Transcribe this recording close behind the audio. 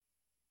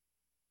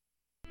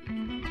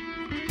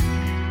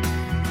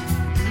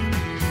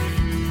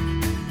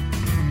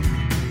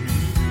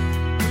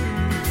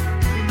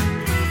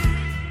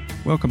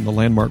Welcome to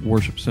Landmark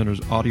Worship Center's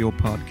audio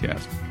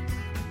podcast.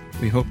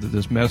 We hope that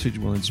this message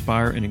will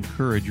inspire and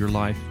encourage your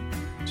life.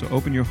 So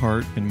open your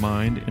heart and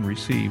mind and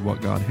receive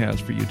what God has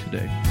for you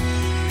today.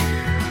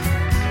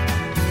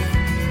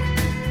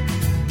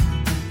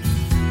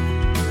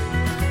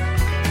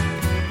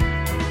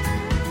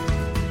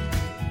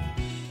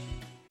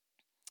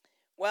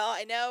 Well,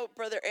 I know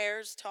Brother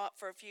Ayers taught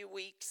for a few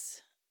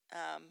weeks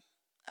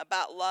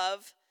about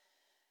love.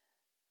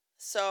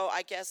 So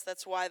I guess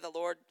that's why the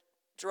Lord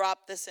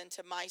dropped this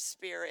into my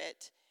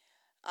spirit.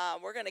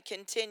 We're going to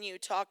continue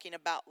talking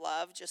about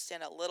love, just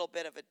in a little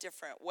bit of a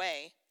different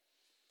way.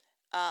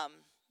 And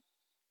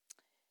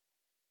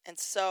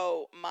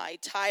so my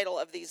title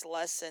of these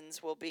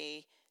lessons will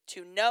be,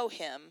 To Know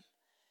Him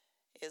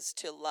is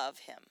to Love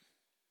Him.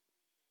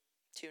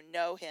 To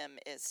know Him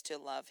is to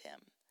love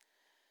Him.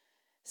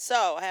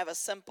 So I have a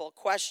simple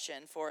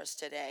question for us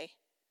today.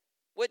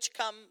 Which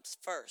comes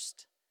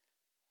first?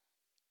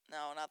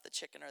 No, not the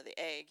chicken or the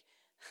egg.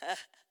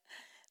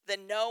 The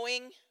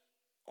knowing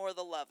or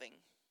the loving?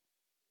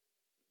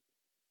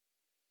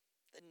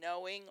 The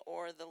knowing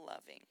or the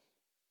loving?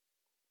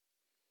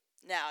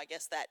 Now, I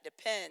guess that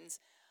depends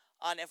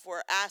on if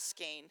we're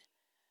asking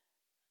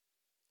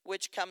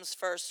which comes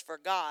first for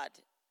God.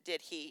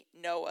 Did He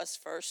know us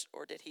first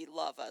or did He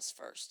love us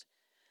first?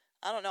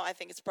 I don't know. I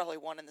think it's probably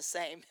one and the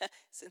same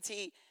since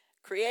He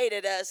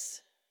created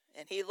us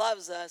and He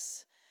loves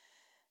us.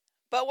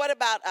 But what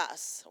about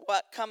us?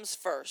 What comes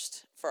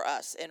first for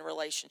us in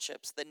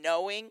relationships, the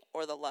knowing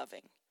or the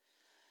loving?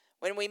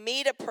 When we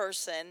meet a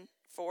person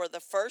for the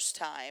first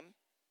time,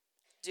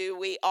 do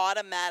we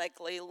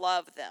automatically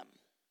love them?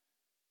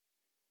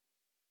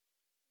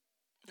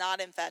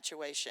 Not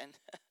infatuation,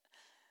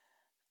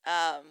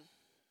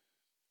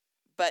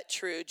 but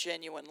true,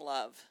 genuine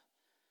love.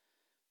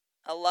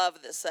 A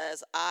love that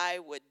says, I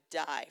would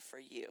die for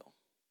you.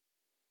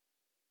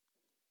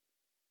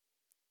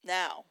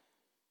 Now,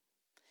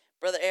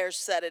 Brother Ayers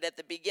said it at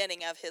the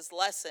beginning of his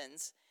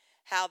lessons,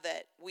 how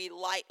that we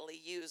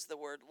lightly use the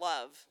word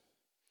love.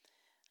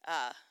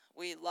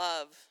 We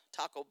love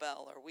Taco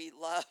Bell, or we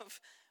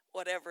love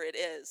whatever it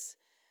is.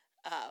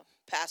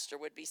 Pastor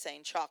would be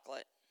saying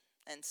chocolate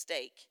and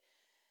steak.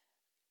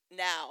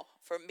 Now,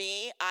 for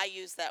me, I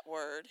use that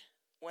word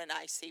when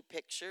I see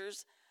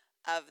pictures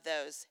of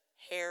those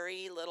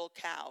hairy little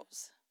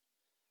cows.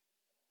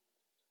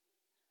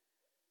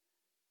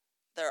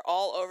 They're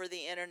all over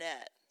the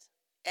internet.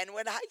 And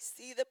when I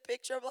see the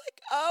picture, I'm like,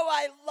 oh,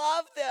 I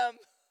love them.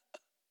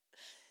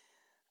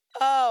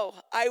 Oh,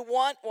 I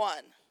want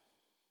one.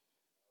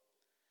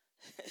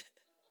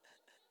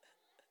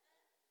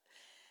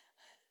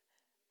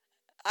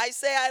 I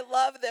say I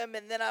love them,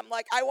 and then I'm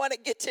like, I want to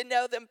get to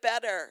know them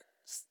better,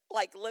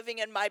 like living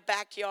in my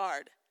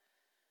backyard.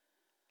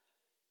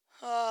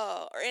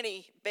 Oh, or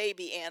any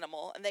baby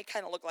animal, and they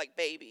kind of look like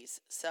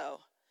babies. So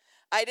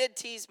I did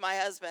tease my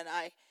husband.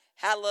 I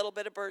had a little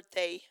bit of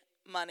birthday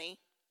money.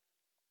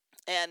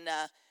 And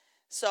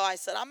so I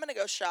said, I'm going to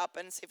go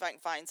shopping and see if I can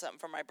find something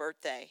for my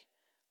birthday.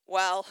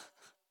 Well,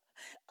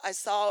 I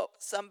saw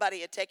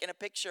somebody had taken a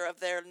picture of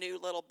their new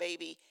little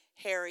baby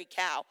hairy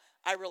cow.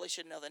 I really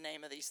should know the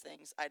name of these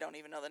things. I don't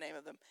even know the name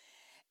of them.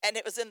 And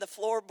it was in the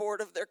floorboard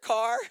of their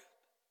car.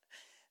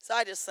 So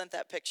I just sent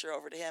that picture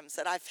over to him and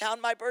said, I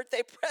found my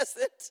birthday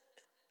present.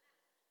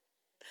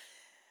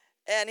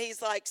 And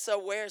he's like,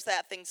 so where's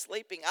that thing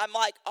sleeping? I'm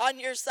like, on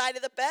your side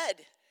of the bed.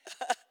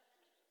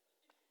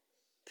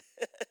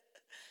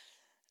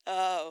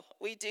 Oh,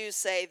 we do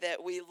say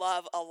that we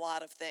love a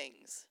lot of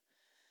things.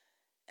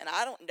 And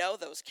I don't know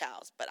those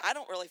cows, but I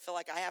don't really feel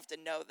like I have to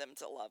know them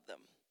to love them.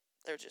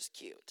 They're just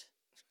cute.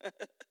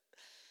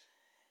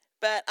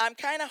 But I'm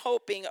kind of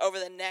hoping over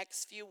the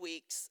next few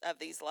weeks of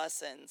these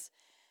lessons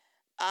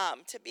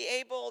to be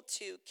able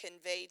to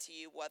convey to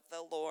you what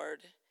the Lord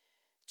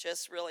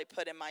just really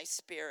put in my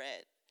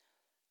spirit.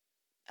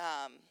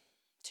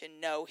 To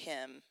know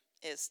Him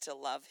is to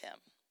love Him.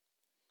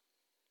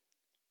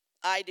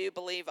 I do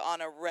believe on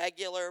a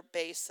regular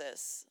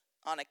basis,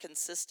 on a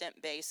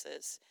consistent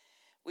basis,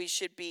 we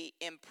should be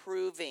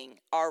improving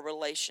our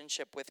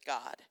relationship with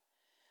God.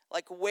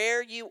 Like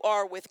where you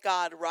are with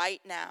God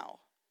right now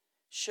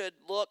should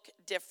look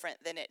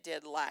different than it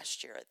did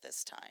last year at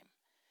this time.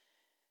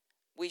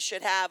 We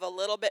should have a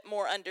little bit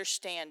more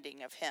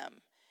understanding of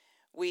Him.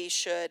 We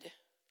should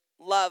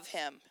love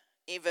Him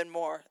even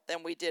more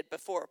than we did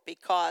before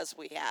because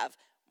we have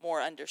more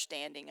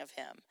understanding of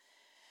Him.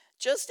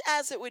 Just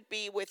as it would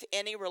be with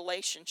any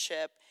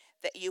relationship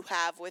that you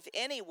have with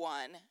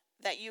anyone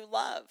that you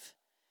love.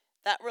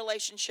 That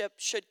relationship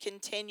should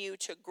continue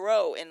to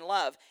grow in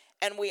love.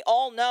 And we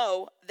all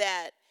know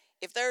that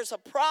if there's a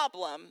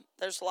problem,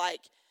 there's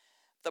like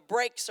the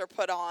brakes are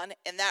put on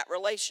in that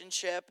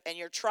relationship and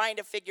you're trying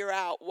to figure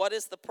out what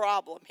is the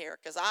problem here,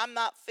 because I'm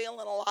not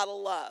feeling a lot of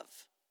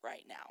love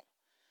right now.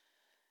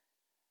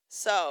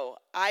 So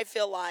I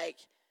feel like,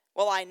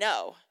 well, I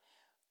know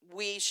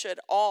we should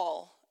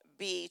all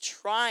be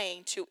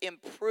trying to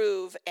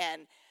improve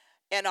and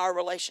our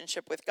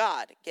relationship with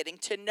God, getting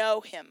to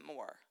know him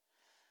more.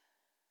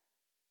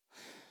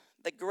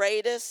 The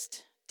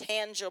greatest,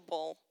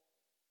 tangible,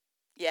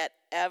 yet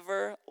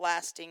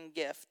everlasting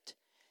gift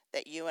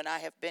that you and I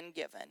have been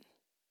given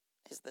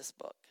is this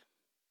book.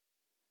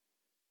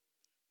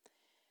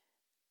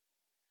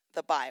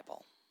 The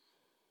Bible,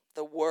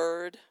 the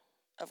Word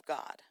of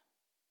God.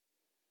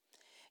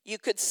 You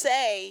could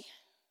say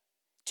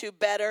to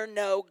better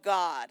know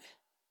God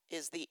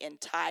is the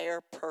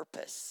entire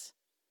purpose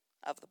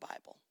of the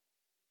Bible.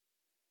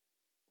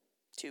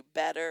 To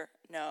better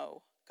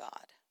know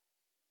God.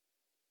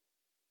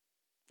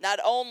 Not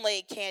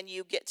only can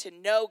you get to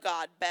know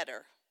God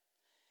better,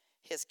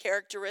 his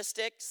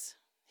characteristics,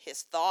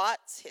 his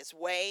thoughts, his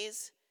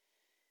ways,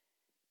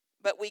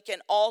 but we can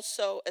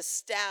also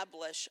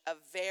establish a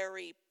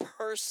very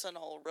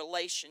personal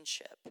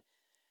relationship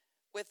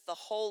with the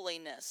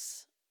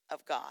holiness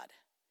of God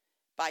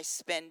by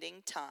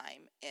spending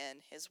time in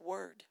his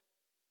word.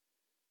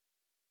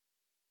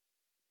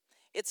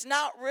 It's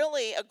not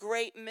really a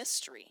great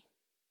mystery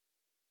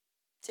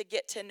to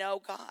get to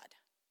know God.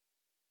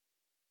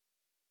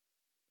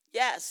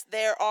 Yes,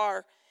 there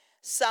are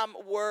some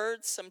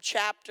words, some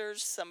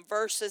chapters, some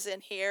verses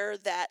in here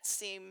that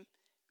seem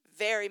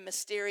very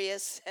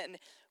mysterious, and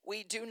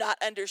we do not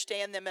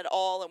understand them at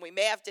all, and we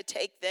may have to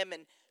take them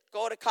and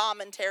go to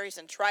commentaries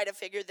and try to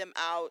figure them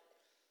out,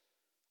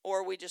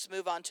 or we just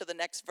move on to the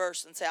next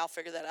verse and say, I'll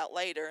figure that out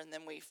later, and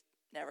then we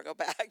never go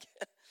back.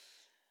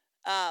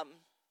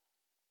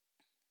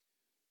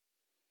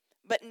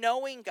 But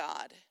knowing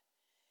God,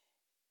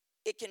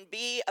 it can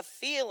be a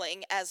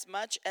feeling as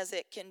much as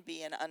it can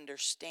be an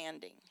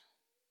understanding.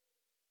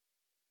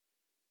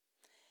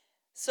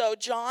 So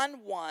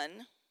John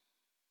 1,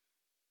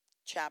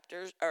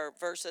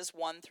 verses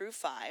 1 through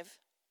 5,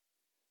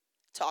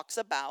 talks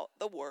about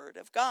the Word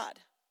of God.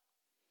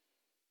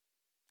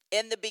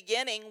 In the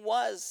beginning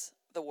was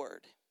the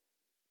Word.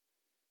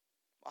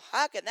 Well,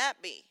 how can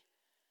that be?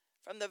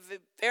 From the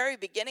very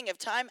beginning of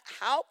time,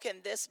 how can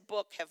this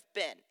book have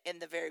been in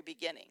the very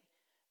beginning?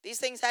 These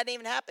things hadn't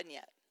even happened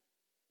yet.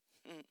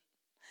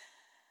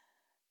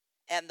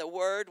 And the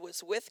Word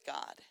was with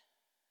God,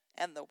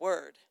 and the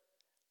Word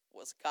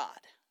was God.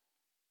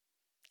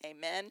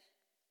 Amen.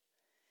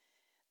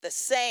 The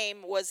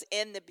same was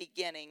in the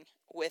beginning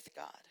with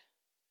God.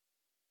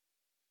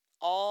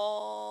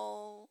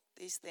 All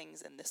these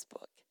things in this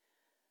book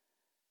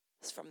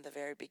is from the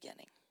very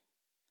beginning.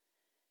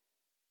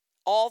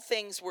 All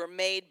things were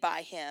made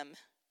by him,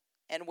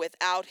 and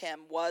without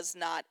him was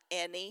not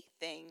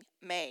anything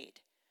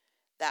made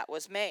that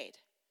was made.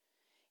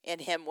 In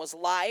him was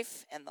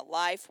life, and the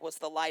life was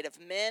the light of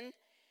men,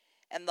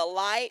 and the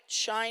light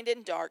shined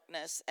in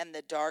darkness, and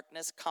the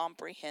darkness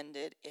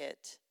comprehended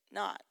it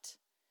not.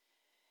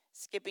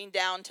 Skipping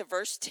down to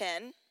verse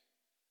 10.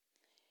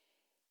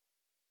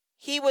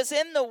 He was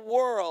in the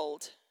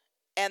world,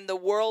 and the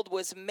world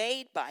was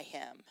made by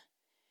him,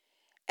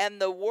 and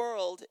the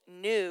world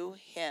knew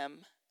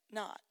him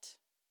not.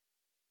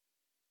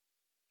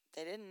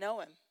 They didn't know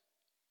him.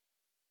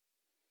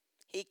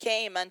 He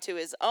came unto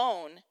his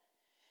own,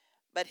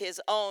 but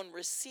his own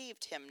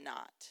received him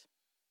not.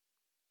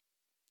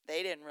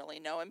 They didn't really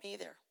know him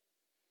either.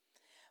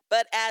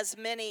 But as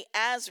many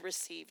as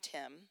received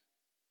him,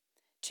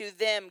 to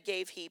them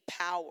gave he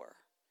power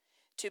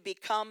to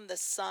become the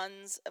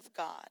sons of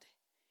God,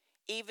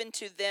 even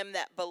to them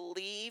that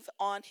believe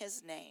on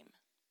his name,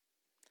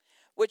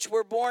 which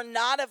were born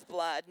not of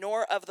blood,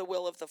 nor of the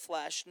will of the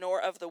flesh,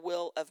 nor of the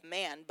will of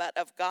man, but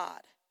of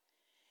God.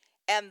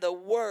 And the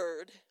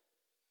Word,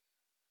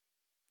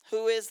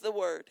 who is the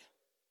Word?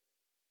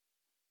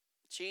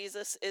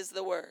 Jesus is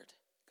the Word.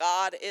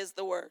 God is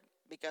the Word,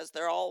 because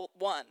they're all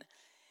one.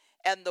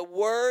 And the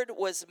Word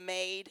was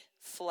made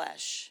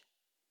flesh,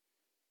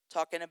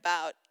 talking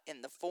about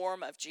in the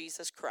form of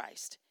Jesus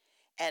Christ,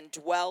 and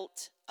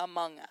dwelt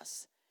among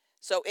us.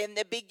 So in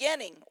the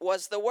beginning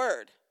was the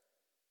Word,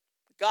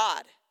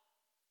 God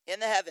in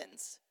the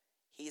heavens.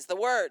 He's the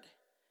Word.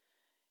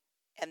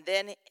 And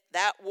then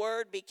that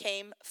Word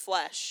became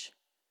flesh.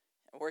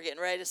 And we're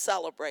getting ready to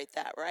celebrate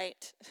that,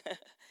 right?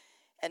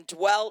 And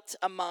dwelt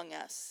among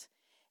us.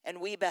 And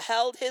we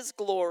beheld his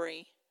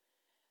glory,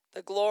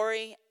 the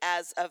glory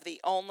as of the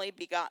only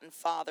begotten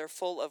Father,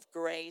 full of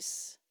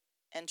grace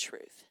and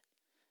truth.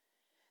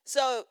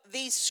 So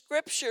these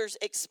scriptures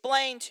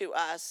explain to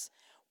us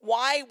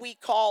why we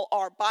call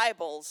our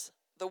Bibles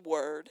the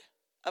Word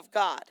of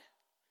God.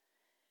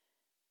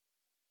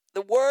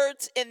 The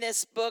words in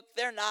this book,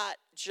 they're not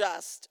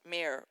just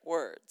mere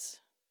words.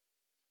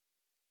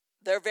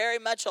 They're very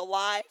much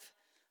alive,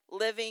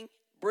 living,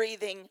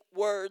 breathing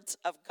words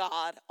of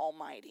God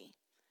Almighty.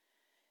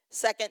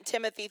 2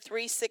 Timothy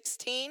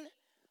 3:16,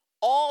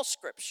 all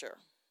scripture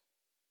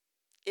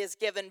is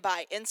given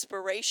by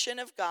inspiration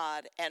of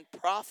God and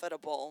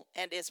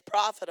is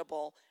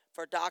profitable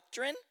for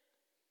doctrine,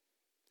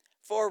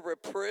 for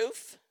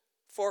reproof,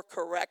 for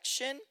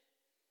correction,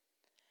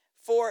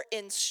 for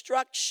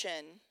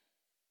instruction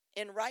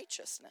in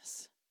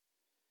righteousness.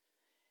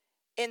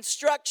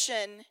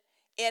 Instruction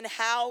in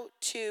how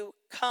to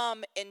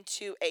come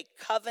into a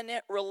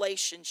covenant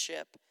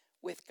relationship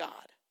with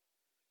God.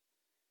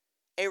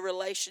 A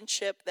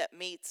relationship that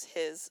meets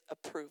his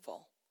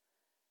approval.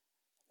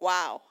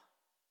 Wow.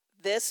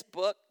 This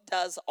book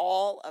does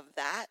all of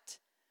that.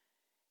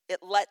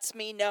 It lets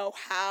me know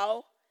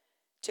how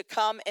to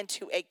come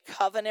into a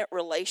covenant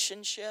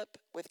relationship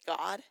with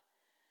God.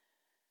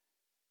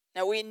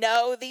 Now we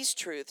know these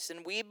truths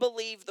and we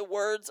believe the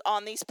words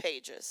on these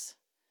pages.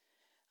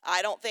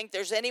 I don't think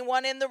there's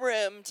anyone in the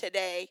room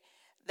today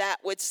that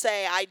would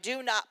say, I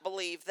do not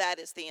believe that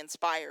is the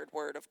inspired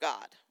word of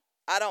God.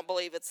 I don't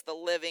believe it's the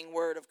living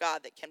word of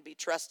God that can be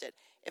trusted.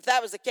 If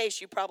that was the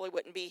case, you probably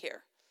wouldn't be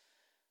here.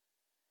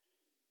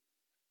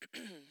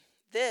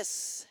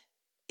 This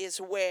is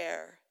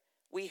where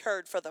we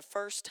heard for the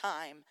first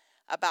time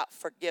about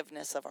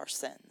forgiveness of our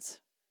sins.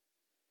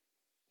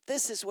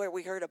 This is where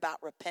we heard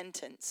about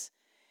repentance.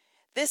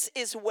 This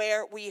is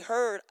where we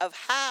heard of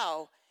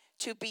how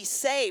to be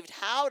saved,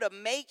 how to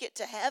make it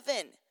to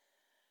heaven.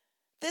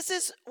 This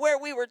is where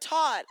we were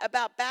taught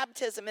about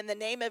baptism in the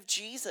name of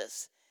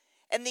Jesus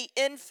and the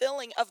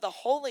infilling of the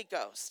Holy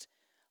Ghost.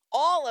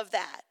 All of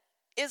that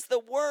is the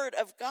Word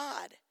of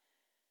God.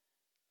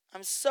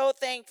 I'm so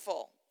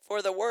thankful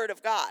for the Word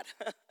of God.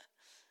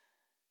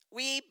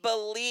 We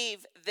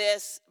believe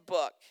this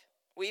book.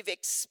 We've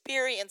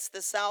experienced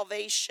the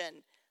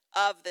salvation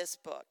of this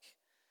book.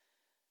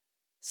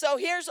 So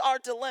here's our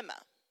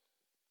dilemma.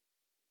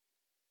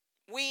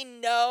 We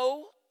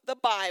know the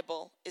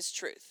Bible is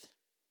truth.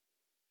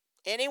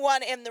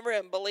 Anyone in the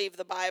room believe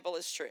the Bible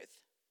is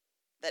truth?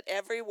 That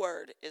every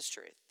word is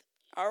truth.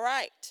 All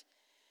right.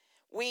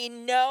 We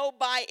know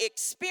by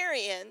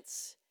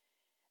experience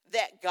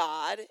that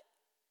God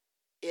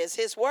is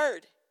his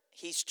word.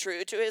 He's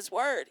true to his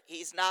word.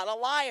 He's not a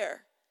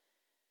liar.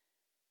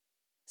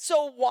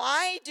 So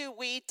why do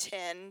we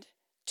tend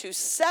to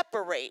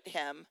separate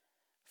him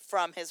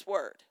from his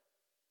word?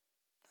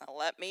 Now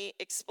let me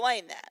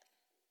explain that.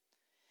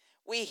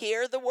 We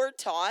hear the word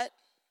taught,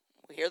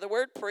 we hear the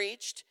word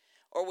preached,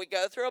 or we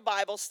go through a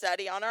Bible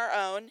study on our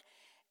own.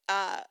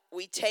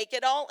 We take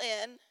it all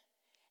in,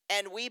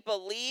 and we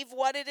believe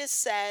what it is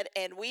said,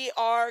 and we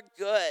are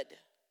good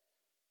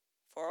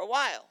for a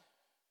while.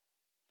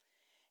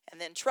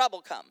 And then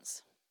trouble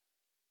comes.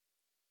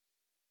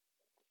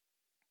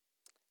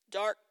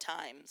 Dark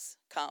times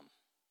come.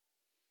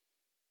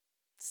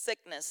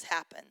 Sickness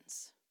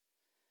happens.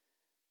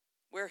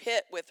 We're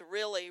hit with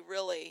really,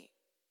 really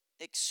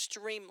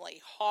extremely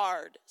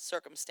hard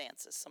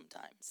circumstances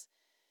sometimes.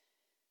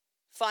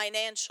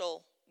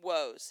 Financial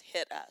woes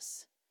hit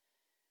us.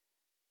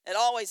 It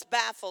always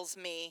baffles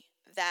me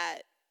that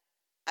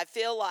I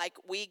feel like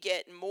we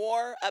get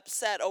more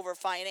upset over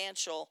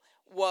financial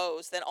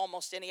woes than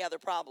almost any other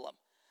problem.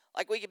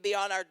 Like we could be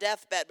on our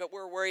deathbed, but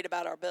we're worried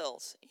about our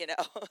bills, you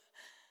know.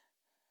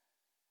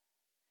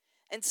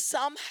 And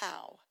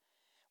somehow,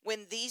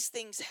 when these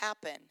things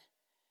happen,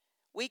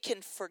 we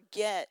can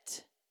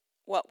forget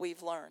what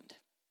we've learned.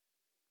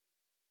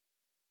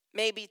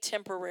 Maybe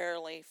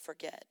temporarily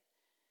forget.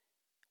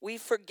 We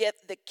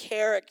forget the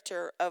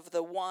character of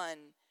the one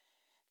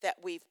that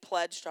we've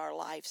pledged our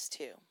lives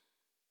to.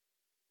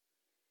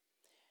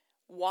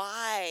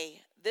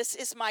 Why? This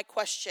is my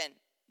question,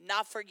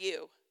 not for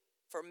you,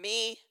 for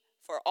me,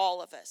 for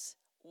all of us.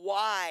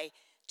 Why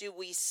do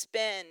we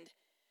spend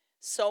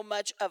so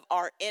much of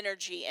our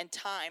energy and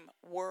time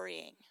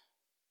worrying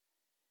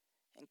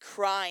and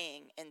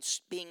crying and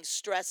being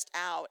stressed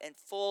out and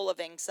full of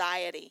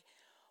anxiety?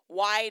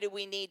 Why do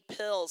we need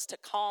pills to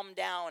calm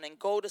down and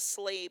go to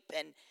sleep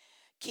and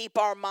keep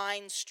our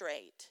mind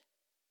straight?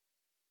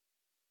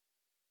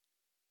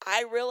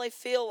 I really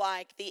feel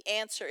like the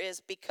answer is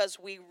because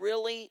we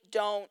really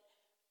don't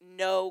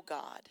know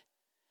God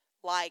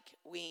like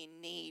we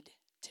need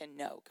to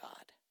know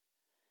God.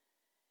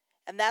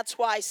 And that's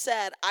why I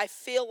said I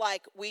feel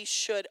like we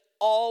should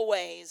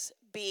always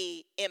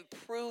be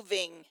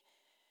improving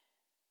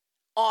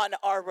on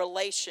our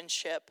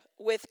relationship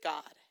with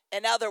God.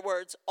 In other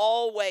words,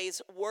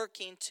 always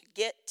working to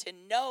get to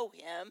know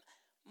him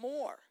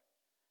more.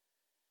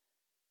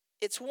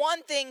 It's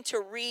one thing to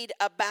read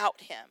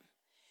about him.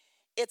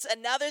 It's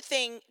another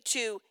thing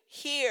to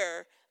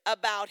hear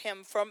about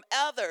him from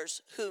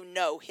others who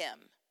know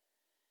him.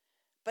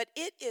 But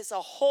it is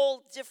a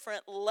whole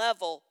different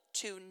level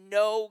to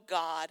know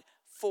God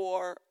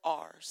for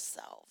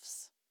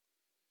ourselves.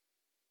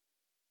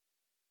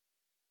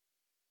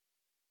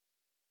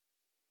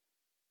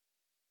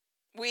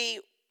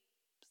 We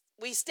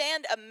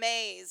stand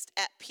amazed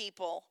at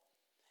people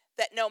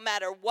that no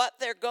matter what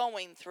they're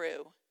going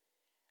through,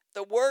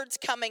 the words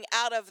coming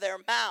out of their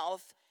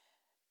mouth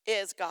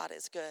is, God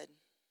is good.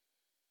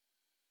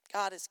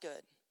 God is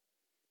good.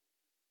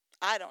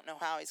 I don't know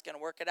how he's going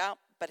to work it out,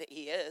 but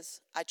he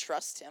is. I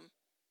trust him.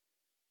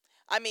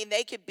 I mean,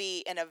 they could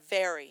be in a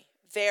very,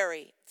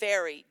 very,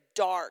 very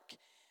dark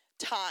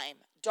time,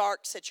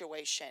 dark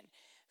situation.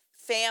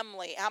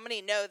 Family, how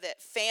many know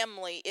that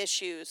family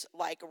issues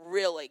like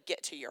really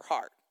get to your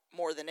heart?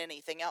 more than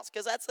anything else,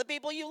 because that's the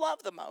people you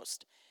love the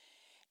most.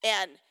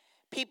 And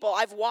people,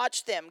 I've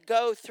watched them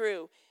go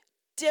through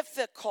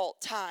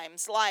difficult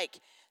times, like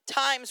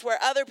times where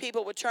other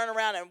people would turn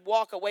around and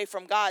walk away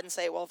from God and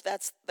say, well, if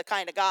that's the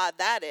kind of God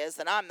that is,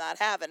 then I'm not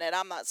having it.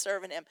 I'm not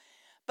serving him.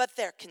 But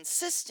they're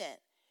consistent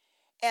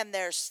and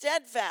they're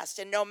steadfast.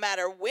 And no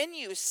matter when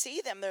you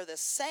see them, they're the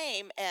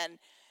same. And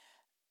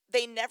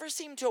they never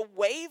seem to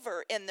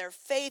waver in their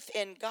faith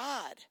in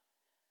God.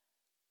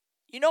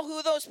 You know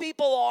who those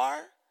people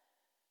are?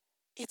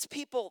 It's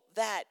people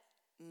that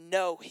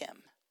know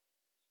him.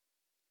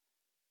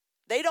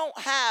 They don't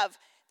have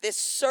this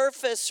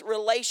surface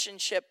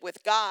relationship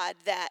with God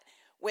that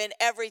when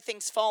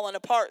everything's falling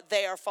apart,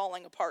 they are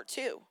falling apart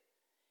too.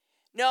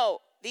 No,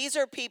 these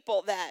are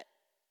people that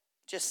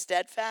just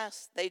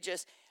steadfast.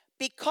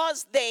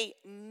 Because they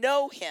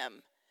know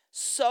him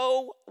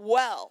so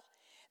well.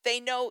 They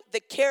know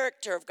the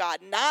character of God.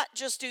 Not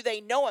just do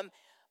they know him,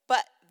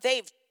 but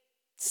they've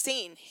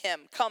seen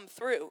him come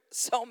through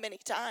so many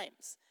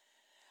times.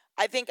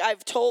 I think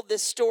I've told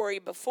this story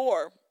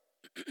before,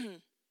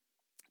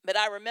 but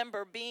I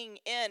remember being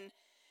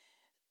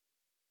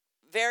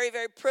very,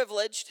 very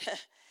privileged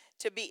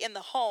to be in the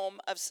home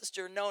of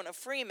Sister Nona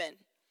Freeman.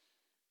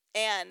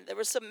 And there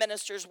were some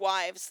ministers'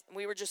 wives.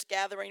 We were just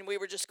gathering. We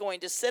were just going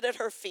to sit at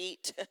her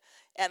feet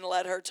and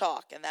let her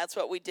talk. And that's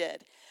what we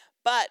did.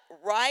 But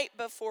right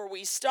before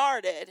we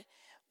started,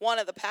 one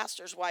of the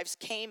pastor's wives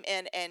came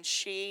in and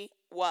she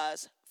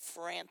was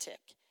frantic.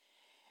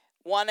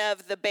 One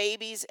of the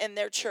babies in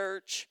their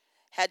church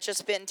had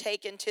just been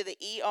taken to the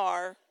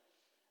ER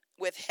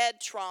with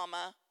head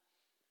trauma.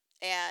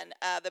 And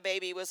the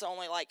baby was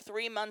only like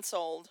 3 months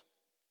old.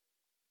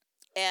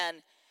 And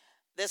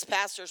this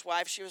pastor's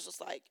wife, she was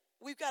just like,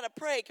 we've got to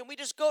pray. Can we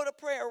just go to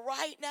prayer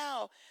right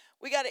now?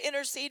 We got to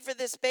intercede for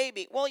this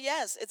baby. Well,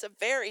 yes, it's a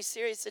very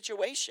serious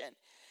situation.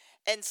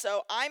 And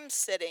so I'm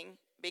sitting,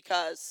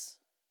 because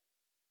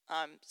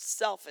I'm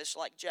selfish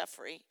like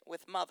Jeffrey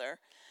with Mother.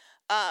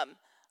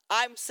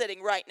 I'm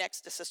sitting right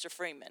next to Sister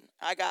Freeman.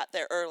 I got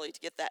there early to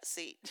get that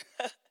seat.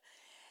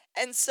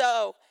 And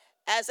so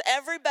as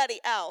everybody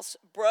else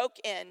broke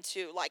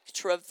into like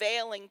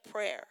travailing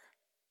prayer,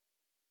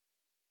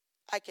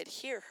 I could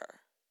hear her.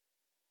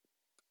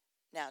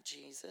 Now,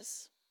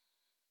 Jesus,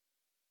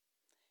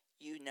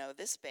 you know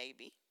this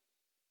baby.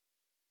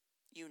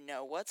 You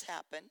know what's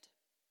happened.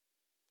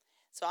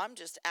 So I'm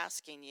just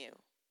asking you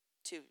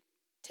to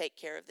take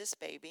care of this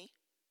baby.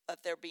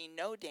 Let there be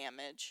no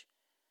damage.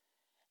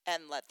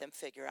 And let them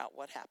figure out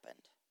what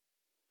happened.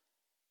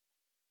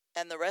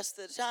 And the rest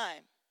of the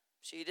time,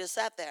 she just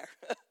sat there.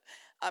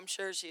 I'm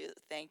sure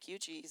thank you,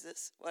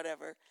 Jesus,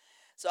 whatever.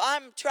 So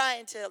I'm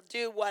trying to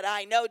do what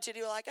I know to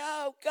do, like,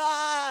 oh,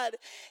 God,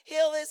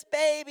 heal this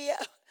baby.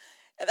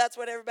 And that's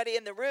what everybody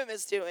in the room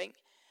is doing.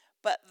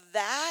 But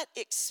that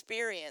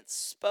experience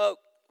spoke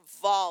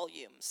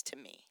volumes to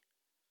me.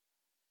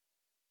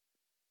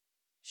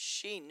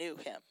 She knew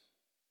him.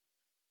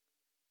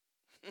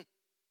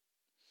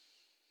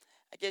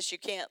 I guess you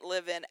can't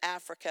live in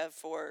Africa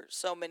for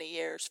so many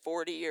years,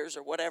 40 years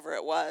or whatever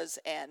it was,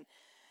 and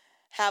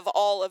have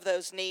all of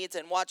those needs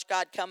and watch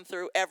God come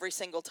through every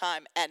single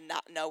time and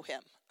not know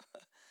him.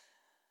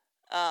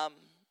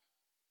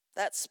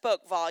 That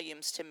spoke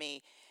volumes to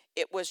me.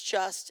 It was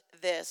just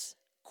this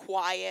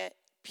quiet,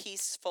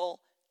 peaceful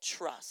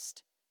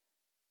trust.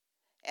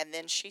 And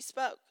then she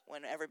spoke.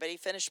 When everybody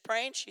finished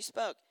praying, she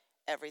spoke.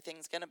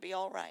 Everything's going to be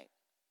all right.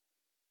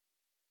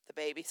 The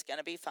baby's going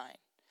to be fine.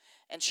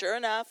 And sure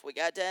enough, we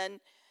got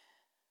done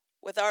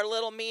with our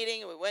little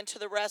meeting. We went to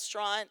the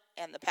restaurant,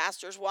 and the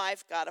pastor's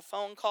wife got a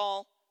phone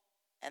call,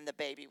 and the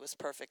baby was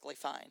perfectly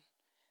fine.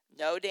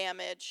 No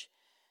damage,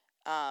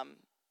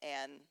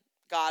 and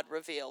God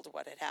revealed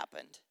what had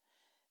happened.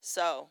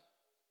 So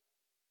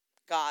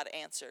God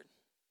answered.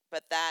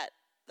 But that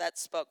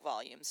spoke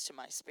volumes to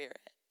my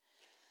spirit.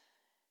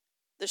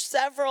 There's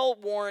several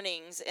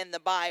warnings in the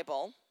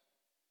Bible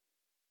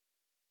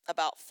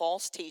about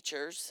false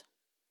teachers,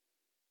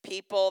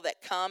 people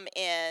that come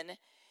in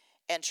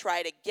and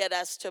try to get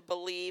us to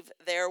believe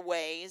their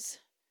ways.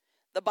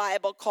 The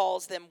Bible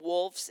calls them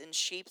wolves in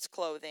sheep's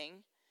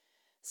clothing.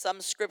 Some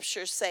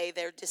scriptures say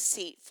they're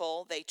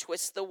deceitful. They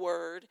twist the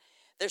word.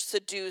 They're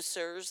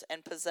seducers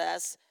and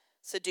possess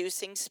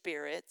seducing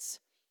spirits.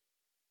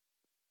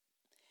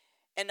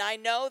 And I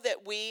know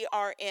that we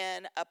are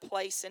in a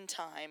place and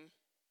time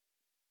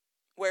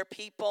where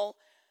people,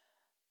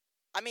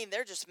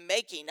 they're just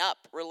making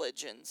up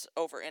religions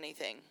over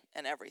anything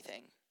and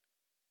everything.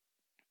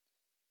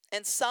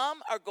 And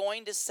some are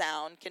going to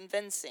sound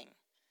convincing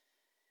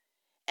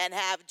and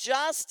have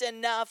just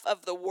enough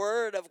of the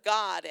Word of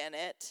God in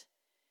it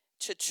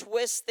to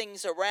twist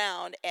things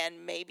around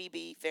and maybe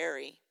be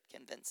very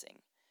convincing.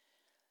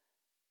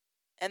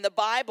 And the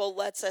Bible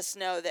lets us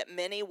know that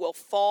many will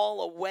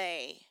fall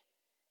away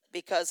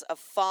because of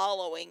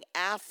following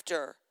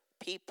after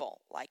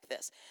people like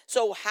this.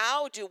 So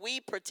how do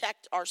we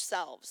protect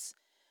ourselves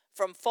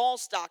from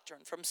false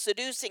doctrine, from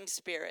seducing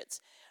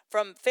spirits,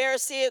 from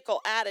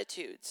pharisaical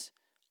attitudes?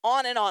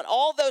 On and on.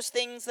 All those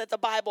things that the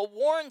Bible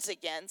warns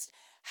against.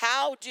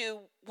 How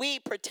do we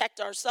protect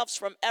ourselves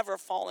from ever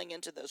falling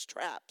into those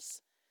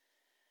traps?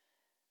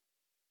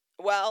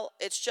 Well,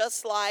 it's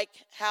just like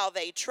how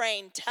they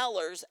train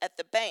tellers at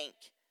the bank.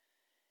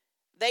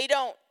 They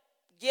don't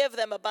give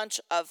them a bunch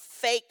of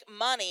fake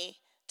money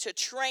to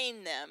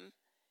train them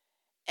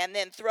and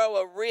then throw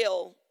a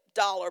real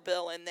dollar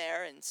bill in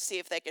there and see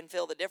if they can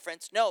feel the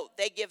difference. No,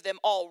 they give them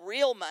all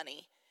real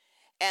money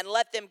and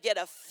let them get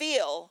a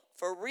feel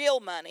for real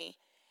money.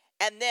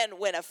 And then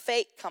when a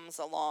fake comes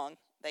along,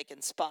 they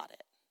can spot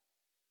it.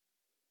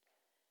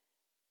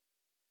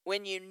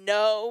 When you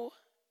know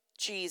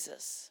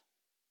Jesus,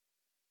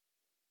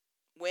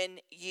 when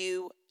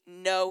you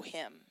know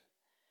him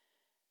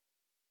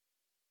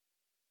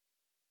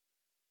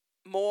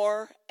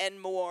more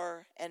and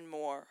more and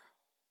more,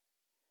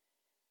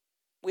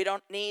 we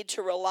don't need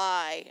to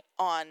rely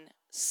on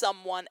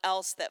someone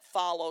else that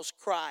follows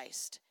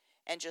Christ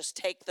and just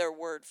take their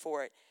word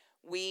for it.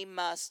 We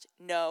must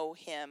know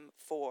him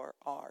for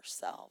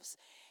ourselves.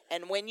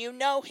 And when you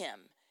know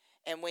him,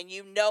 and when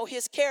you know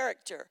his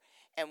character,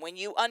 and when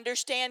you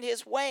understand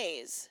his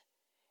ways,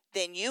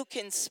 then you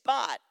can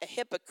spot a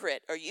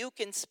hypocrite, or you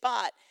can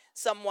spot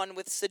someone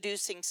with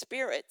seducing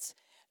spirits.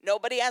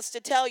 Nobody has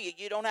to tell you.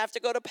 You don't have to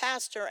go to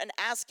pastor and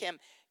ask him.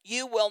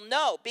 You will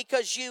know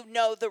because you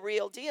know the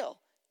real deal.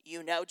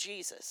 You know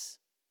Jesus.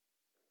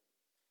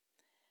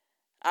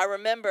 I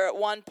remember at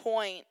one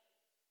point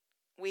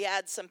we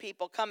had some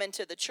people come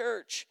into the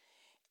church,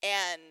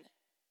 and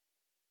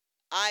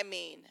I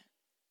mean,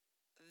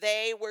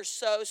 they were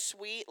so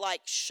sweet,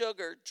 like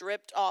sugar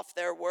dripped off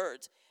their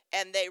words.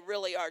 And they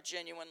really are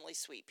genuinely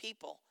sweet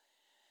people.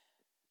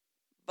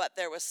 But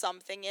there was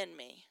something in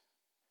me,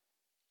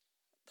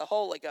 the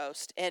Holy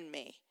Ghost in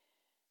me,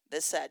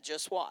 that said,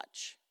 just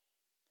watch.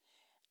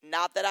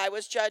 Not that I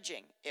was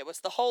judging. It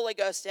was the Holy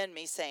Ghost in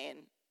me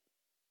saying,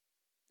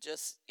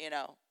 just,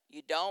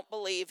 you don't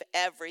believe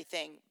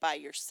everything by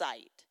your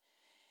sight.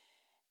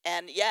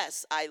 And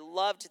yes, I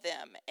loved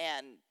them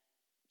and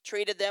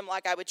treated them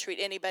like I would treat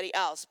anybody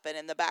else. But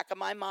in the back of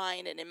my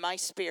mind and in my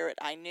spirit,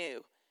 I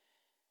knew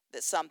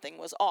that something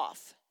was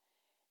off.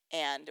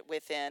 And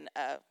within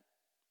a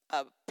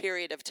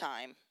period of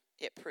time,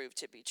 it proved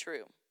to be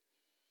true.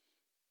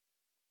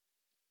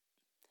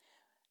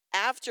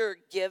 After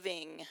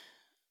giving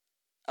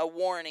a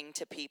warning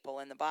to people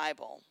in the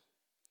Bible,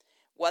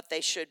 what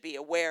they should be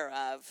aware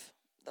of,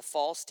 the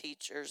false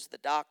teachers, the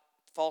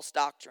false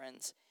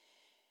doctrines,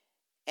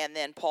 and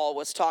then Paul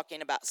was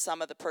talking about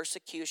some of the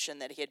persecution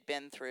that he had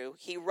been through.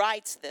 He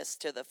writes this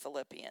to the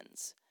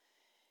Philippians.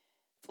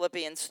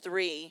 Philippians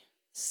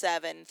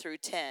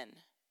 3:7-10.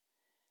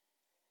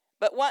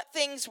 But what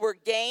things were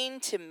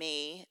gained to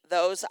me,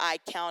 those I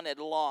counted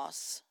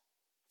loss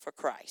for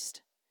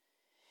Christ.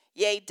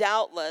 Yea,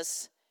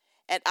 doubtless,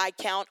 and I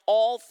count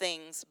all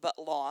things but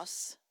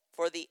loss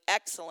for the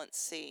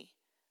excellency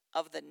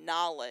of the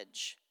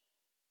knowledge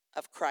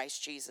of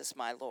Christ Jesus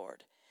my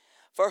Lord,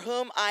 for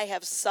whom I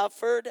have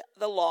suffered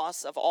the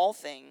loss of all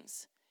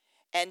things,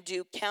 and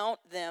do count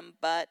them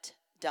but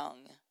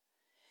dung,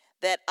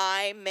 that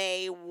I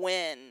may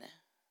win.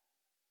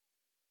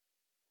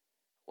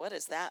 What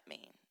does that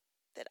mean?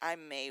 That I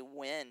may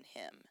win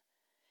him.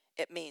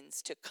 It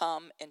means to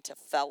come into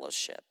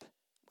fellowship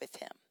with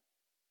him.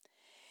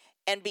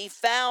 And be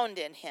found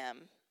in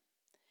him,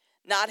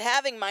 not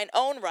having mine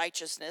own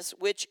righteousness,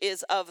 which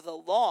is of the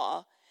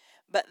law,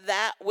 but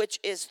that which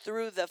is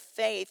through the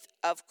faith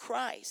of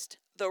Christ,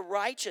 the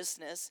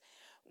righteousness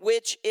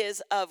which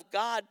is of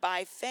God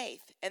by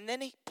faith. And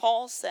then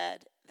Paul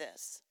said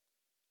this,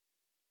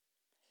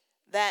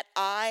 that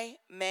I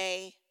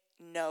may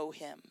know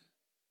him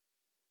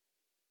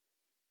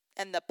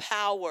and the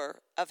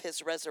power of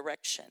his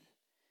resurrection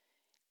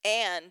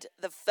and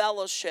the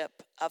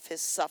fellowship of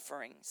his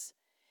sufferings,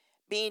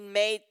 being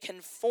made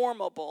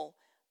conformable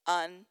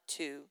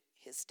unto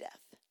his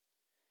death,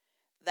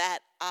 that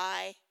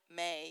I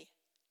may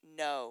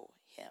know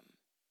him.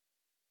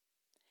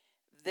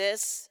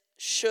 This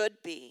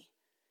should be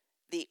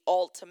the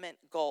ultimate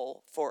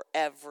goal for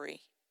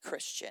every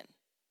Christian,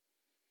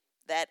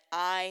 that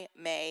I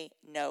may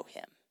know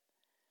him.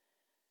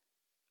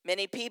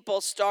 Many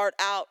people start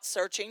out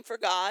searching for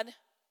God.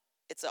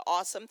 It's an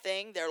awesome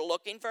thing. They're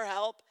looking for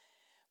help.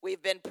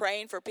 We've been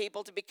praying for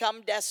people to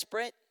become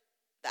desperate.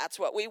 That's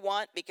what we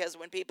want, because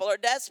when people are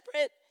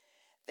desperate,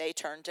 they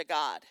turn to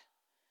God.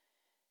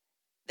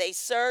 They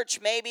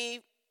search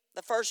maybe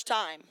the first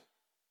time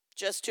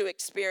just to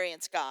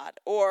experience God,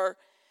 or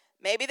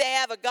maybe they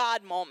have a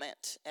God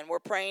moment, and we're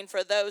praying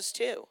for those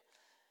too,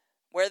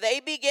 where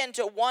they begin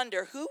to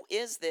wonder, who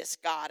is this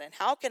God and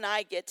how can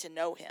I get to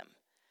know him?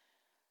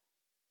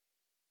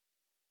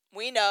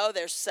 We know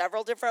there's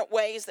several different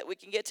ways that we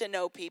can get to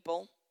know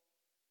people.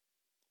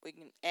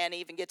 And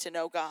even get to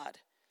know God.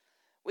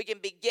 We can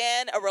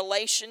begin a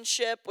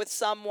relationship with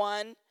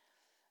someone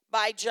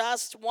by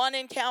just one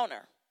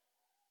encounter.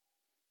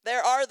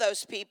 There are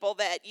those people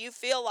that you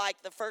feel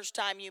like the first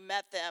time you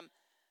met them,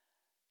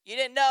 you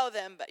didn't know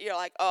them, but you're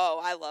like,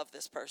 oh, I love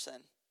this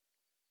person.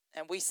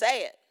 And we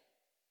say it.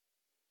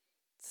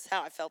 This is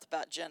how I felt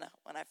about Jenna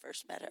when I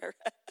first met her.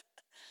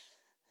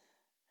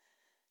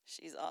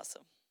 She's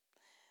awesome.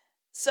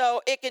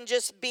 So it can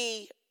just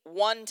be a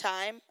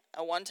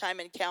one-time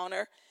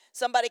encounter.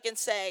 Somebody can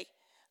say,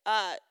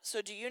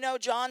 so do you know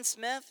John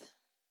Smith?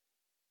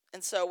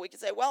 And so we can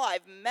say, well,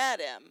 I've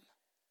met him,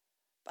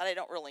 but I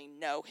don't really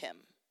know him.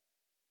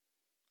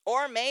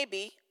 Or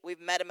maybe we've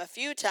met him a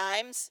few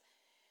times,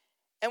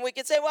 and we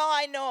could say, well,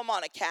 I know him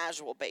on a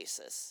casual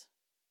basis.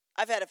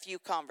 I've had a few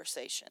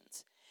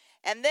conversations.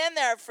 And then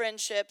there are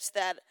friendships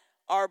that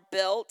are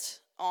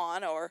built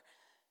on, or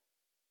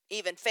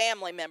even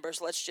family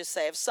members, let's just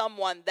say, of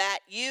someone that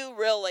you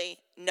really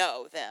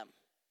know them.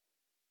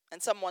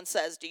 And someone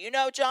says, do you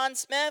know John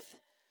Smith?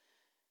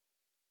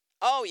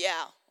 Oh,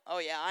 yeah,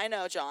 I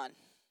know John.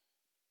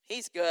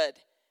 He's good.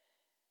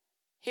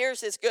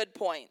 Here's his good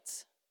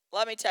points.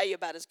 Let me tell you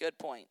about his good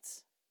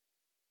points.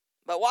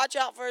 But watch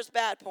out for his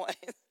bad points.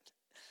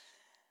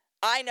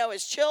 I know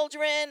his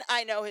children.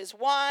 I know his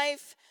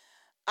wife.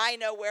 I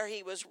know where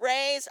he was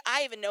raised.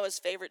 I even know his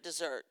favorite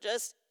dessert.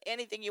 Just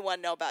anything you want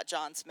to know about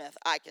John Smith,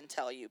 I can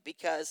tell you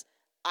because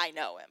I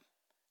know him.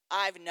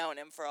 I've known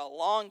him for a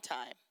long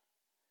time.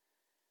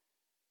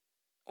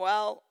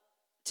 Well,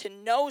 to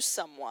know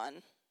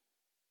someone,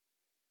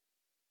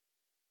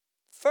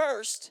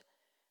 first,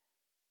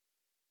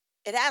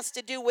 it has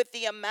to do with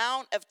the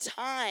amount of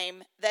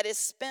time that is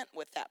spent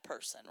with that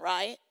person,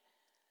 right?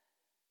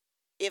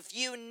 If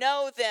you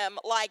know them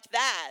like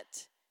that,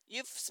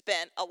 you've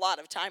spent a lot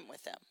of time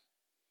with them.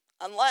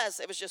 Unless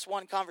it was just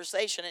one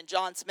conversation and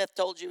John Smith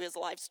told you his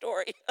life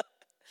story.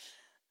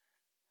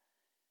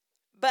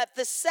 But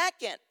the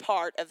second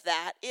part of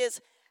that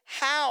is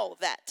how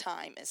that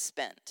time is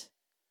spent.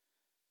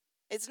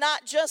 It's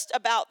not just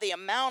about the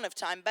amount of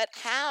time, but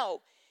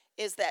how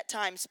is that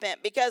time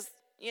spent? Because,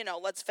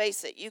 let's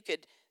face it, you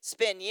could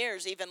spend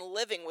years even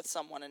living with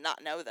someone and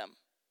not know them.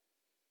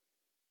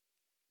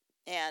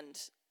 And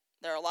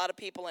there are a lot of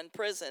people in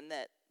prison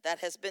that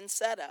has been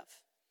said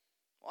of.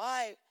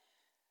 Why?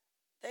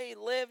 They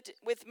lived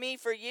with me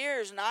for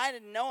years, and I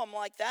didn't know them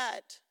like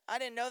that. I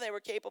didn't know they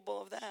were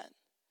capable of that.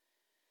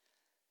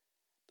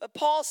 But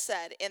Paul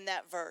said in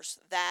that verse,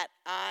 that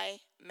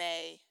I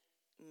may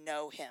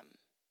know him.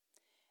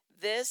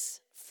 This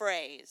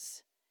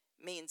phrase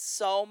means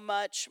so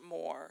much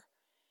more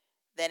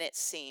than it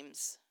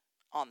seems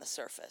on the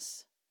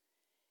surface.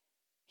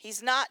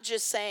 He's not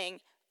just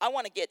saying, I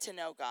want to get to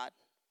know God.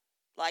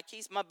 Like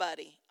he's my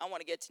buddy. I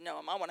want to get to know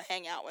him. I want to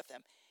hang out with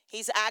him.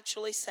 He's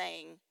actually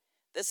saying,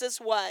 this is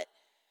what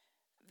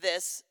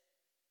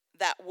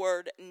that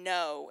word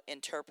know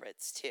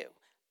interprets too.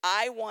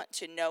 I want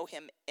to know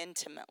him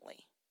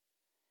intimately.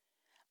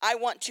 I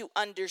want to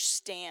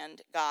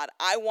understand God.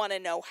 I want to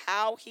know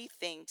how he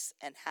thinks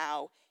and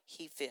how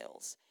he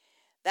feels.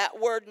 That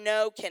word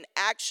know can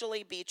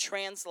actually be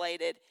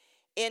translated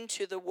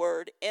into the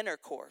word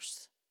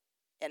intercourse.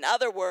 In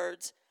other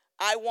words,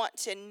 I want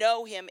to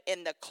know him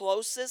in the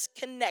closest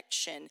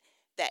connection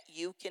that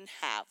you can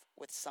have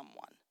with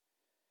someone.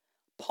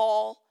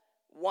 Paul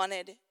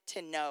wanted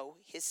to know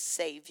his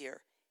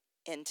Savior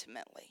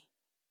intimately.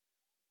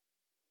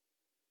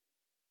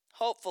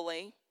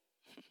 Hopefully,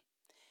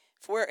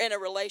 if we're in a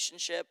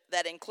relationship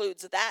that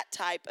includes that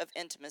type of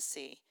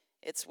intimacy,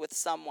 it's with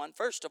someone,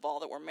 first of all,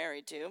 that we're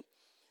married to.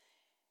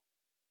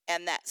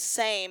 And that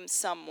same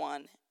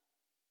someone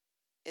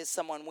is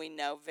someone we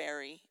know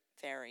very,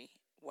 very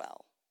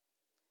well.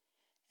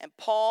 And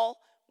Paul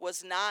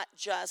was not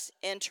just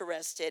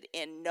interested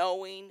in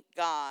knowing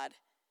God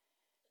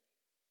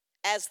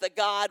as the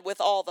God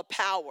with all the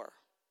power.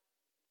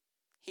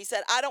 He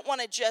said, I don't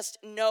want to just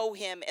know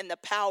him in the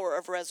power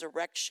of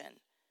resurrection,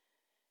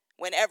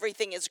 when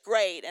everything is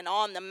great and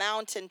on the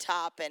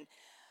mountaintop and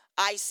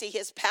I see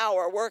his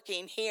power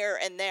working here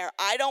and there.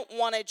 I don't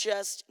want to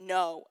just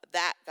know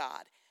that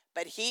God.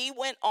 But he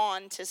went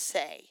on to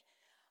say,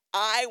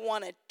 I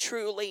want to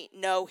truly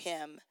know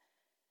him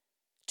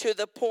to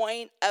the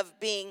point of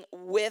being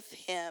with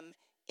him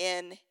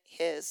in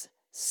his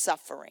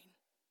suffering.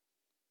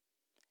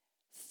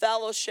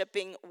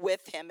 Fellowshipping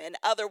with him. In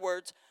other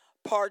words,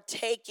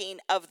 partaking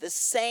of the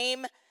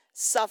same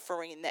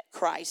suffering that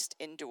Christ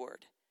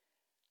endured.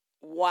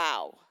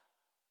 Wow.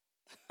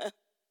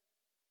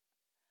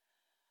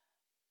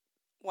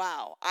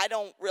 Wow. I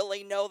don't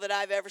really know that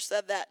I've ever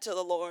said that to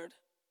the Lord.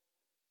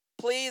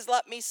 Please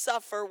let me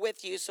suffer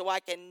with you so I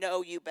can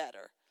know you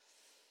better.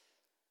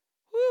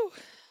 Whew.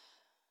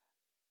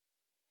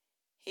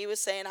 He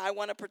was saying, I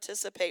want to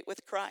participate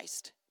with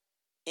Christ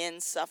in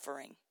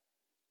suffering.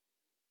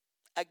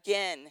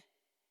 Again,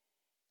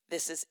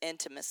 this is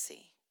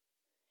intimacy.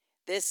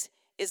 This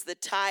is the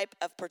type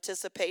of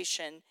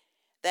participation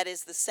that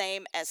is the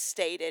same as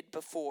stated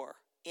before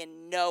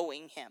in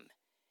knowing him.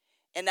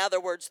 In other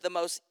words, the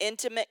most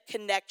intimate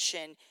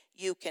connection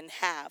you can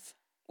have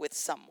with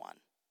someone.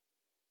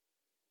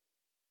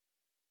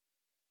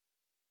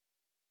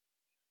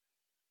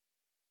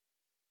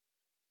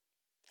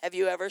 Have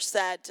you ever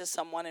said to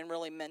someone and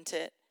really meant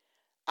it,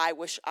 I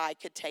wish I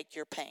could take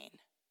your pain?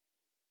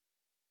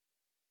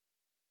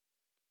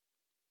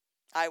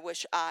 I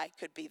wish I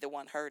could be the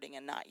one hurting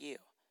and not you.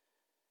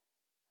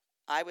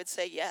 I would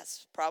say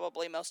yes.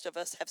 Probably most of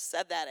us have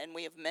said that and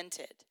we have meant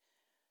it.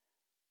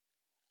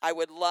 I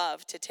would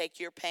love to take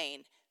your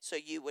pain so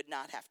you would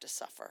not have to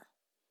suffer.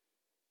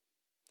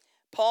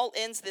 Paul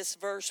ends this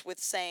verse with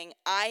saying,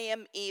 I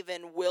am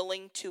even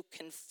willing to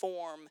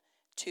conform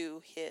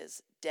to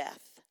his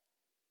death.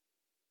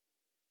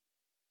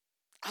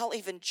 I'll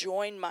even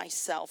join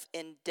myself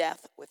in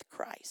death with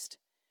Christ.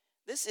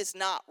 This is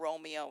not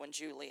Romeo and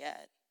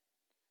Juliet.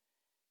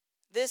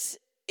 This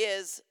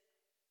is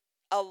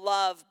a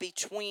love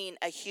between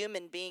a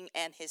human being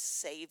and his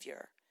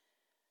Savior,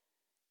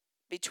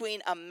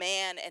 between a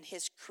man and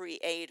his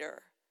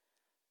Creator.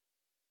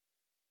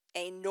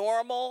 A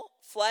normal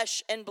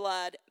flesh and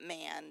blood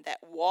man that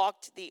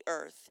walked the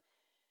earth,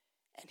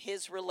 and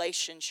his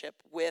relationship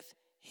with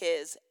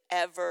his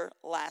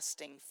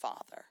everlasting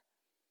Father.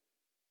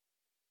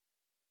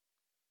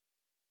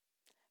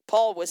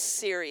 Paul was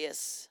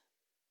serious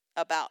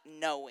about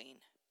knowing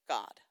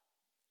God.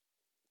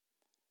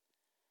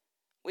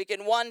 We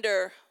can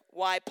wonder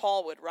why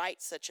Paul would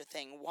write such a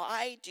thing.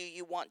 Why do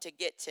you want to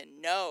get to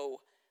know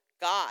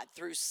God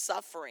through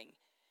suffering,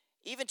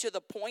 even to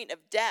the point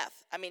of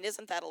death? I mean,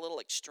 isn't that a little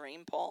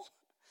extreme, Paul?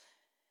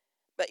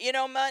 But you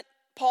know what?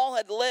 Paul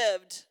had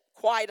lived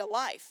quite a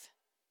life.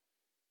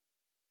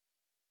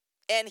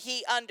 And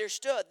he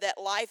understood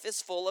that life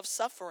is full of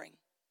suffering.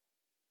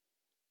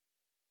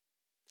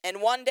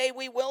 And one day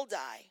we will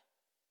die.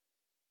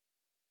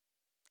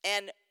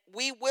 And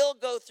we will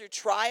go through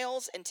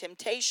trials and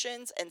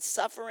temptations and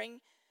suffering.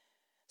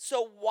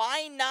 So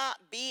why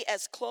not be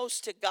as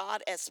close to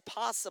God as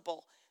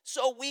possible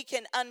so we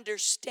can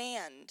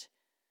understand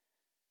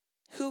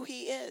who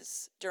he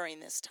is during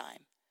this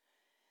time?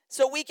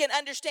 So we can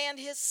understand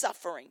his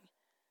suffering.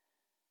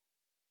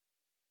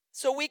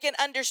 So we can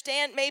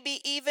understand maybe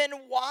even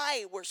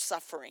why we're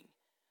suffering.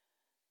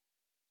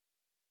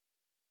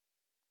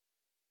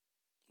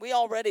 We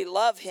already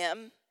love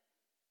him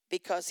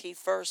because he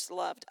first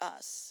loved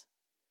us.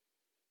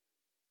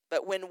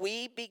 But when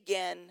we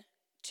begin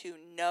to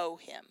know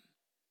him,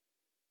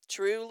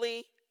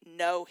 truly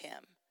know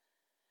him,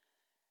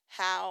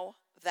 how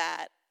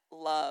that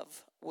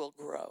love will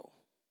grow.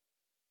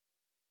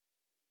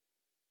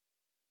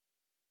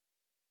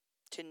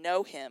 To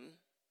know him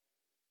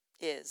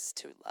is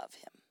to love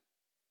him.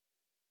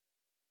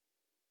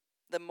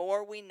 The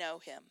more we know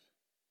him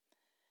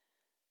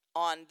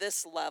on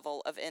this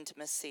level of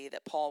intimacy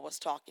that Paul was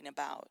talking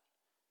about,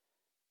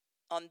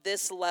 on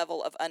this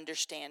level of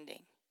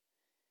understanding,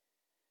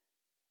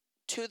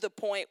 to the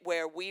point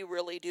where we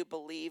really do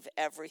believe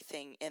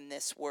everything in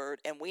this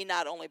word, and we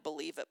not only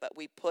believe it, but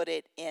we put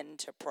it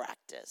into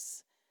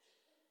practice.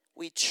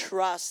 We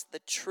trust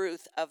the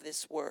truth of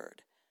this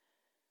word.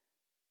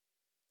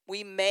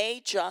 We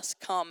may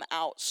just come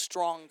out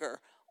stronger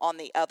on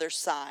the other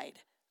side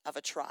of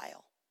a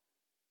trial.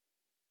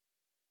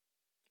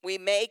 We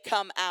may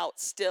come out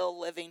still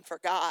living for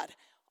God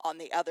on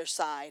the other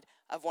side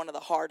of one of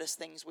the hardest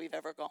things we've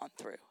ever gone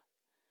through.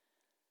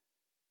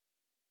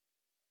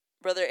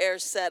 Brother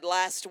Ayers said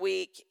last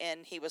week,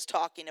 and he was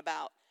talking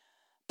about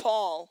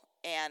Paul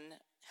and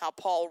how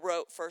Paul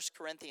wrote 1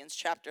 Corinthians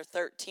chapter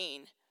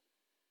 13,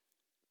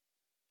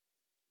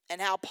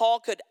 and how Paul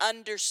could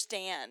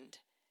understand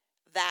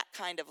that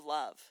kind of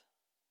love.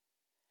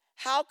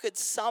 How could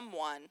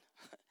someone,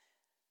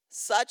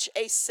 such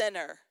a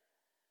sinner,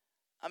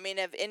 I mean,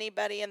 have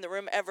anybody in the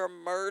room ever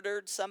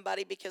murdered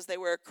somebody because they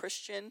were a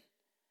Christian?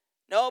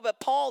 No, but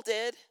Paul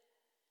did.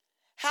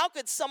 How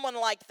could someone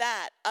like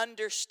that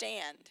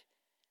understand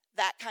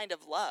that kind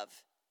of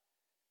love?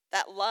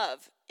 That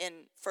love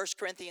in 1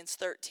 Corinthians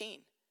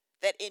 13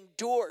 that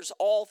endures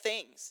all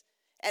things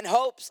and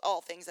hopes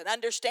all things and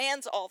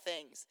understands all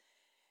things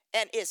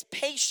and is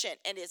patient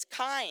and is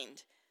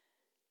kind.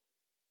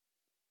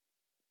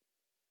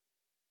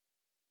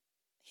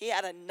 He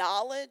had a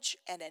knowledge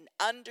and an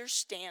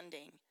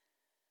understanding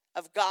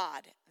of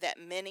God that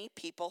many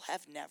people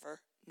have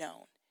never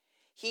known.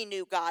 He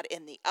knew God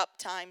in the up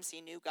times.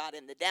 He knew God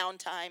in the down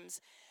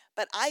times.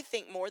 But I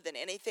think more than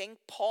anything,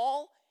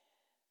 Paul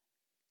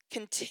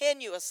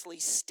continuously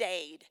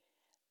stayed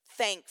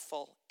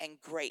thankful and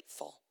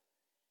grateful.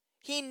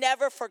 He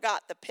never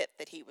forgot the pit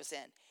that he was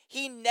in.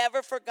 He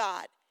never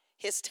forgot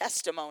his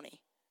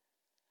testimony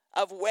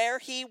of where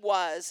he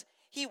was.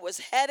 He was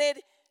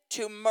headed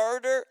to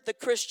murder the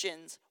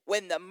Christians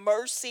when the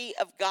mercy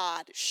of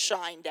God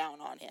shined down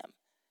on him.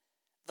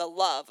 The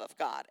love of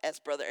God, as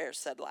Brother Ayers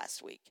said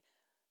last week.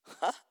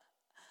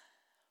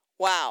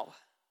 Wow.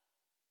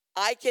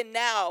 I can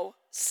now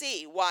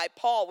see why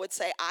Paul would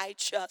say, I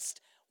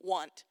just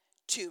want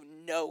to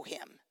know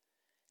him.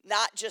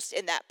 Not just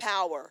in that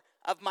power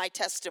of my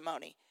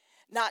testimony.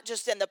 Not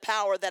just in the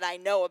power that I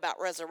know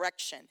about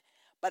resurrection.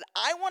 But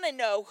I want to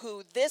know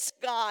who this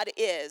God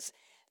is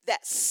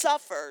that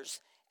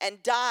suffers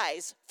and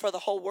dies for the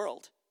whole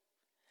world.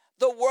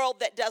 The world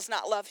that does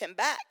not love him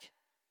back.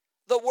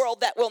 The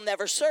world that will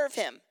never serve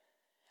him.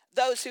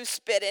 Those who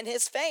spit in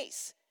his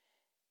face.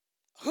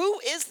 Who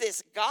is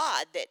this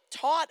God that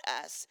taught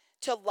us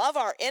to love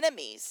our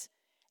enemies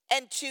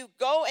and to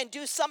go and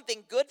do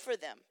something good for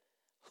them.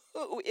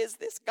 Who is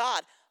this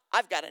God?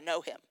 I've got to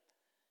know him.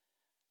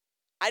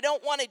 I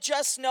don't want to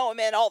just know him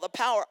in all the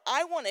power.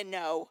 I want to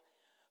know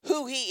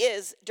who he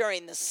is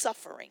during the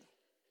suffering.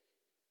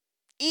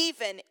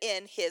 Even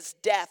in his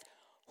death.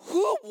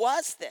 Who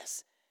was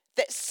this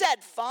that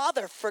said,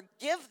 Father,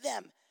 forgive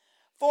them,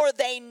 for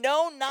they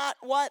know not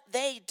what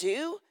they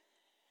do?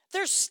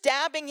 They're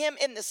stabbing him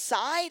in the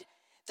side.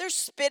 They're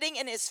spitting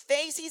in his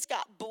face. He's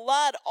got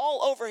blood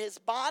all over his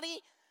body.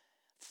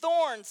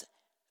 Thorns,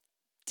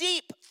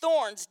 deep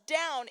thorns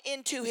down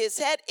into his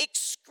head.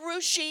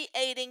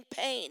 Excruciating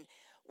pain.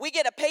 We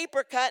get a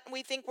paper cut and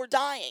we think we're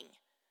dying.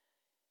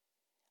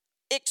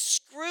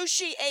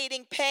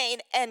 Excruciating pain,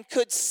 and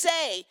could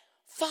say,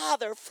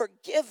 Father,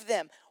 forgive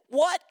them.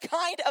 What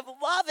kind of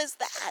love is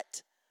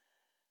that?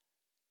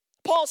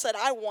 Paul said,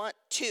 I want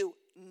to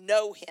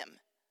know him.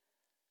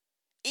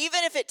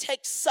 Even if it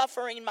takes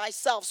suffering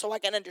myself so I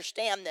can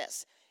understand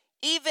this.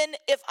 Even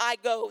if I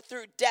go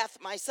through death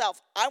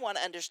myself, I want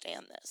to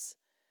understand this.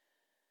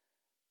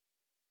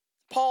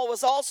 Paul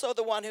was also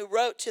the one who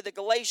wrote to the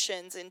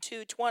Galatians in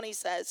 2:20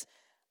 says,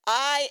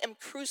 I am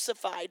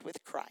crucified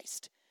with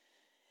Christ.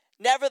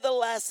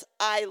 Nevertheless,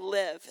 I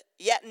live,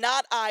 yet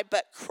not I,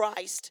 but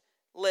Christ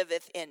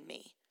liveth in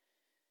me.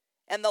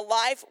 And the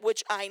life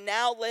which I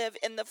now live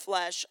in the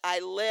flesh, I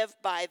live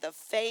by the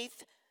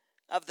faith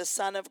of the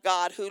Son of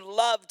God, who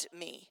loved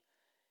me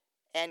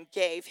and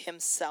gave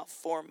himself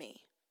for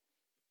me.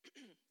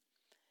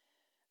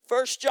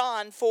 1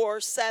 John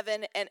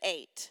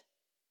 4:7-8.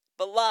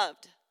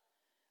 Beloved,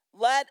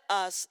 let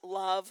us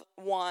love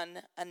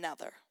one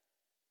another.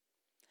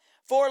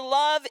 For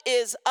love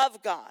is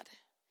of God.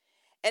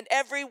 And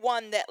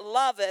everyone that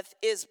loveth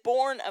is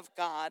born of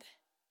God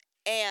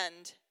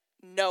and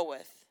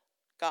knoweth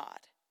God.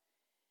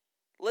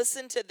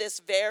 Listen to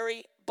this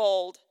very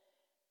bold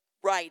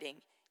writing.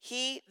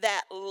 He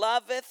that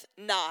loveth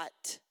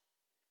not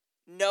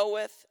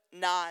knoweth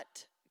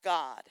not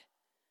God,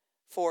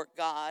 for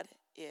God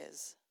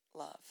is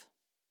love.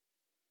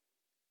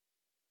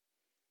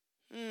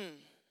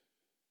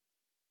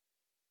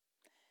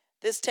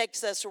 This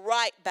takes us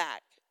right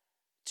back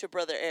to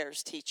Brother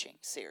Ayer's teaching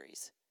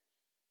series.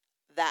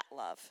 That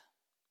love.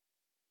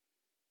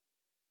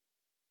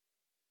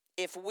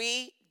 If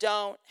we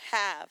don't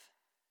have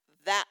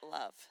that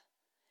love,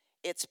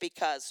 it's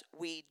because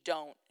we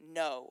don't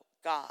know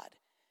God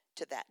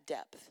to that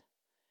depth.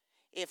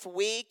 If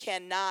we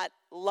cannot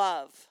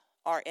love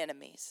our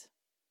enemies,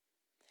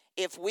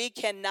 if we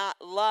cannot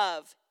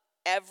love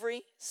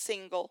every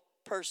single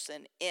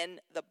person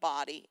in the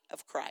body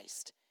of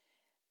Christ,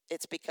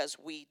 it's because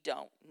we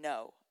don't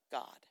know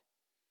God.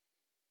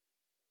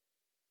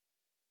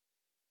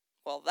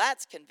 Well,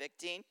 that's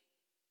convicting.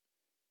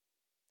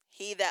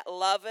 He that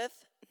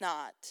loveth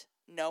not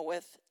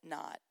knoweth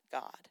not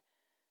God,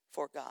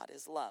 for God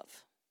is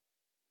love.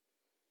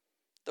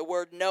 The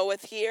word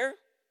knoweth here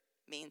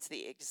means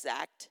the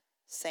exact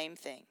same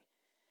thing.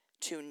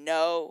 To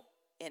know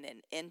in an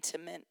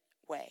intimate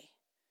way.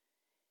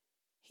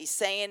 He's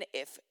saying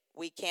if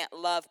we can't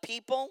love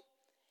people,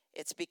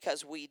 it's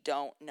because we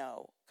don't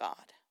know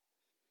God.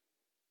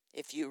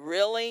 If you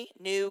really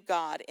knew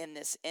God in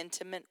this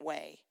intimate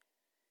way,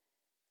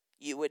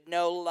 you would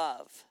know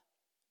love,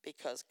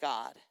 because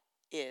God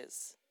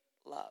is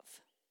love.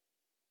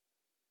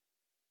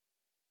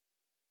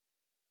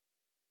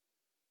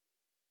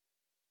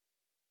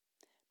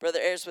 Brother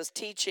Ayers was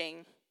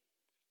teaching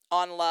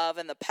on love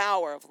and the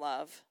power of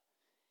love.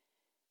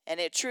 And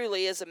it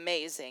truly is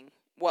amazing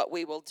what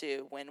we will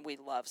do when we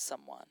love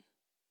someone.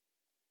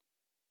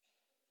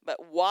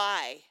 But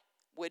why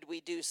would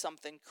we do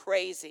something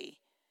crazy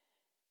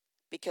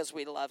because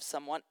we love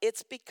someone?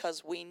 It's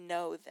because we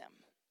know them.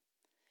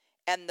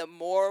 And the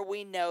more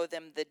we know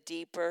them, the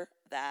deeper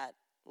that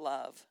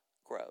love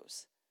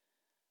grows.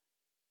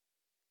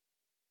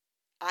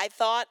 I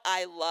thought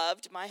I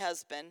loved my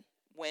husband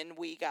when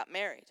we got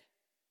married.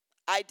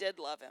 I did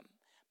love him,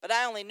 but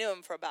I only knew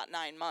him for about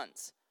 9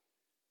 months.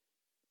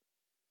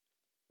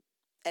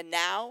 And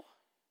now,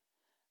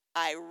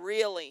 I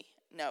really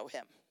know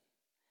him.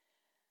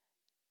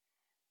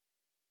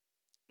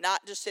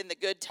 Not just in the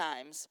good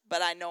times,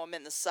 but I know him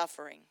in the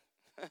suffering.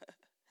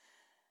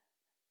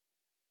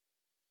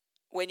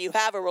 When you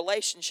have a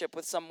relationship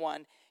with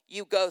someone,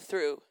 you go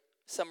through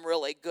some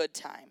really good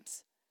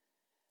times.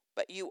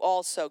 But you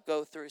also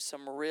go through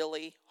some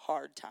really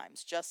hard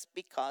times just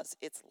because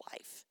it's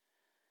life.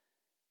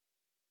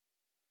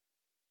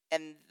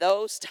 And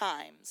those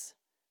times,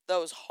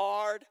 those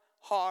hard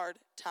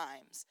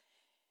times,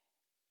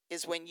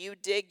 is when you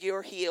dig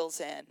your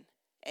heels in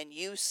and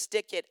you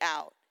stick it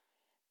out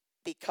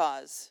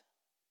because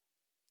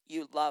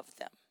you love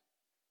them.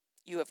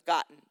 You have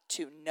gotten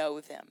to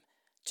know them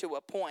to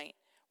a point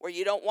where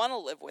you don't want to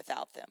live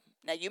without them.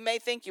 Now, you may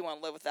think you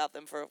want to live without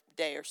them for a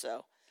day or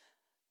so.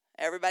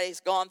 Everybody's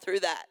gone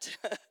through that.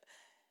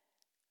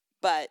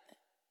 But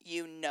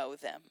you know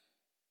them.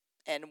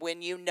 And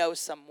when you know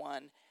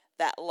someone,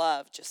 that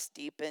love just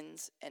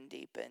deepens and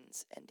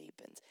deepens and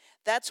deepens.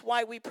 That's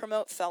why we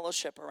promote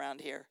fellowship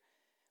around here.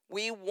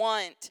 We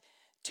want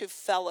to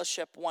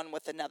fellowship one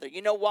with another.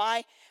 You know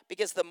why?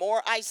 Because the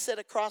more I sit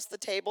across the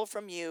table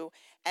from you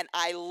and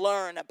I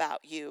learn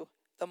about you,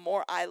 the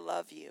more I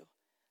love you,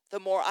 the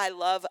more I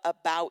love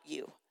about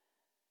you,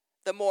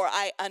 the more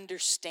I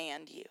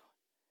understand you.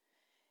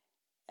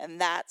 And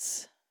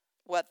that's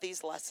what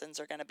these lessons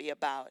are going to be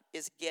about,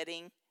 is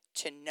getting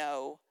to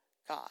know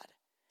God.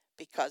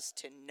 Because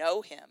to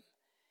know him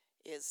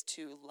is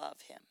to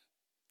love him.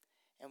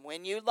 And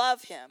when you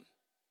love him,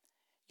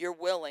 you're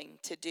willing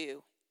to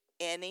do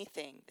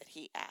anything that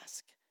he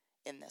asks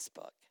in this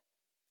book.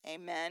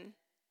 Amen.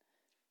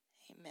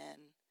 Amen.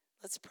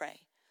 Let's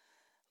pray.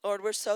 Lord, we're so